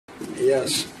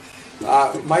Yes.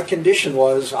 My condition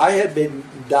was I had been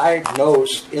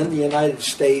diagnosed in the United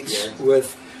States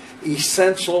with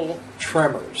essential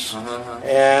tremors.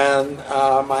 And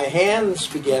my hands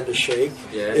began to shake.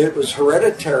 It was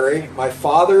hereditary. My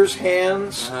father's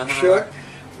hands shook.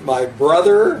 My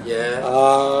brother,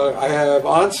 I have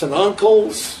aunts and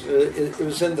uncles. It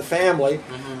was in the family.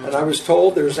 And I was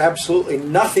told there's absolutely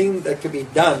nothing that could be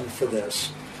done for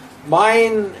this.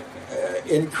 Mine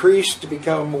increased to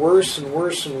become worse and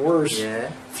worse and worse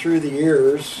through the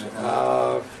years,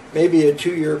 maybe a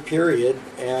 2-year period,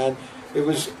 and it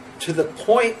was to the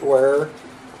point where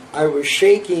I was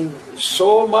shaking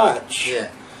so much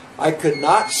I could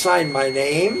not sign my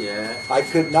name, I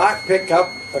could not pick up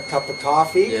a cup of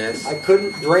coffee, I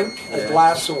couldn't drink a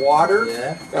glass of water,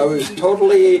 I was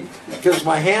totally, because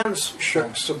my hands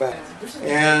shook so bad.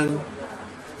 And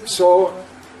so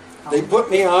they put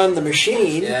me on the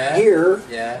machine here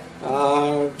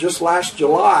just last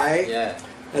July,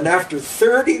 and after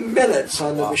 30 minutes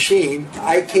on the machine,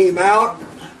 I came out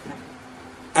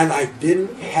and I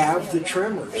didn't have the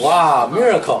tremors. Wow,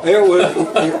 miracle! It was,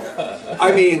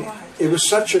 I mean, it was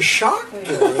such a shock to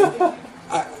me.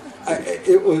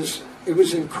 It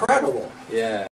was incredible.